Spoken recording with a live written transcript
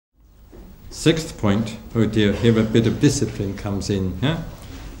Sixth point, oh dear, here a bit of discipline comes in.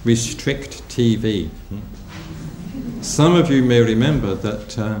 Restrict TV. Some of you may remember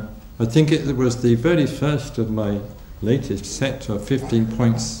that I think it was the very first of my latest set of 15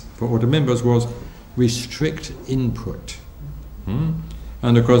 points for order members was restrict input.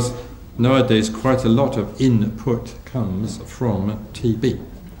 And of course, nowadays quite a lot of input comes from TV.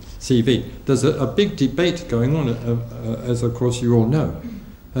 There's a big debate going on, as of course you all know,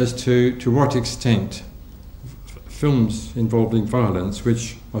 as to what extent films involving violence,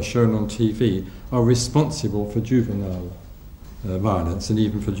 which are shown on TV, are responsible for juvenile violence and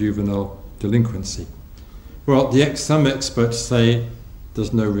even for juvenile delinquency. Well, some experts say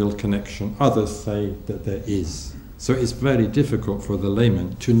there's no real connection. Others say that there is. So it's very difficult for the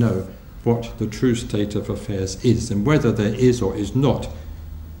layman to know what the true state of affairs is and whether there is or is not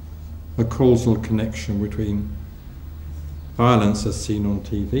a causal connection between violence as seen on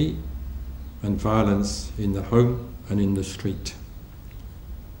TV and violence in the home and in the street.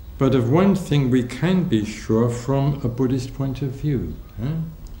 But of one thing we can be sure from a Buddhist point of view,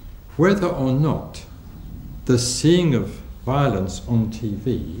 whether or not the seeing of violence on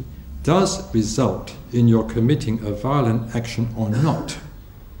TV does result in your committing a violent action or not,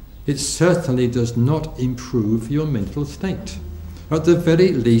 it certainly does not improve your mental state. At the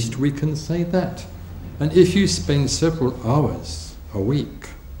very least we can say that. And if you spend several hours a week,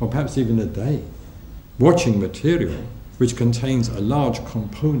 or perhaps even a day, watching material which contains a large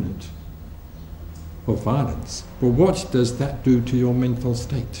component of violence, well, what does that do to your mental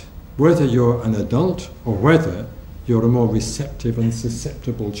state? Whether you're an adult or whether you're a more receptive and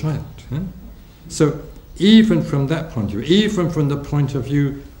susceptible child. So even from that point of view, even from the point of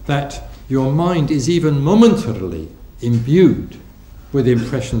view that your mind is even momentarily imbued with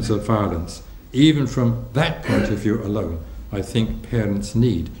impressions of violence, even from that point of view alone, I think parents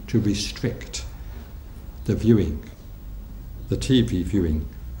need to restrict the viewing, the TV viewing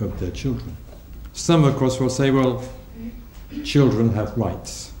of their children. Some, of course, will say, well, children have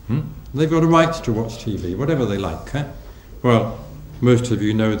rights. They've got a right to watch TV, whatever they like. Well, most of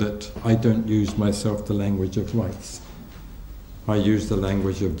you know that I don't use myself the language of rights. I use the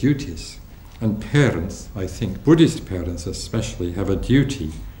language of duties. And parents, I think, Buddhist parents especially, have a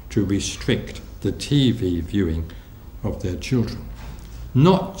duty to restrict the TV viewing of their children.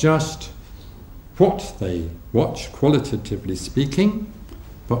 Not just what they watch, qualitatively speaking,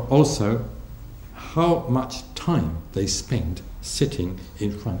 but also how much time they spend sitting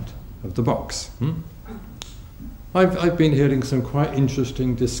in front of the box. I've been hearing some quite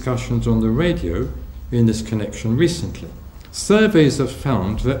interesting discussions on the radio in this connection recently. Surveys have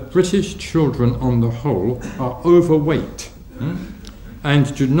found that British children on the whole are overweight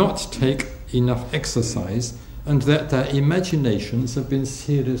and do not take enough exercise, and that their imaginations have been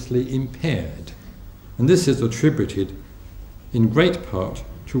seriously impaired. And this is attributed in great part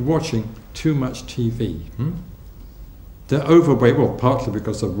to watching too much TV. They're overweight, well, partly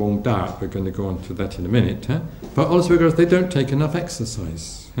because of wrong diet, we're going to go on to that in a minute, but also because they don't take enough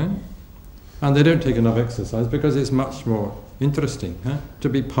exercise. And they don't take enough exercise because it's much more interesting to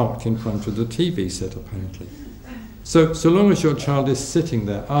be parked in front of the TV set, apparently. So long as your child is sitting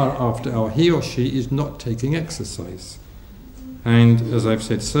there hour after hour, he or she is not taking exercise. And as I've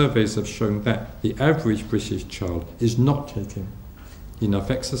said, surveys have shown that the average British child is not taking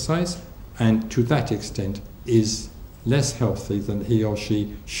enough exercise, and to that extent is less healthy than he or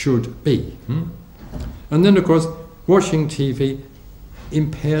she should be. And then, of course, watching TV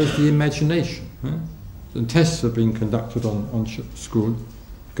impairs the imagination. And tests have been conducted on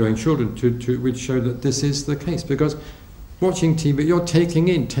school-going children which show that this is the case, because watching TV, you're taking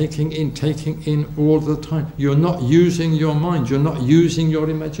in all the time. You're not using your mind, you're not using your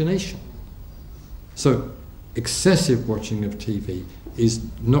imagination. So excessive watching of TV is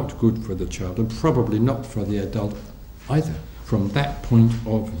not good for the child, and probably not for the adult either, from that point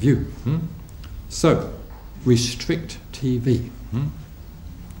of view. So, restrict TV.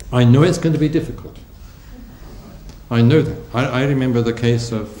 I know it's going to be difficult. I know that. I remember the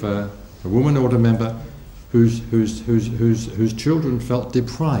case of a woman order member whose children felt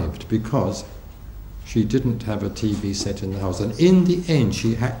deprived because she didn't have a TV set in the house. And in the end,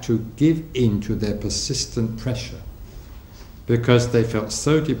 she had to give in to their persistent pressure because they felt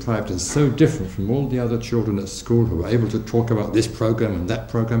so deprived and so different from all the other children at school who were able to talk about this program and that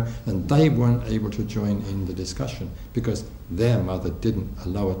program, and they weren't able to join in the discussion because their mother didn't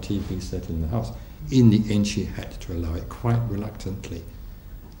allow a TV set in the house. In the end, she had to allow it, quite reluctantly.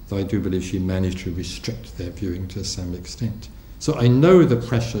 Though I do believe she managed to restrict their viewing to some extent. So I know the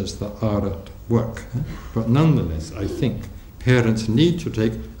pressures that are at work, but nonetheless, I think parents need to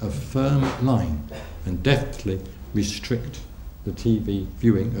take a firm line and definitely restrict the TV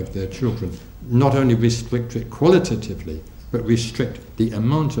viewing of their children. Not only restrict it qualitatively, but restrict the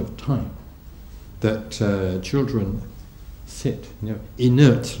amount of time that children sit,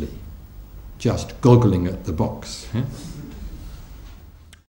 inertly, just goggling at the box.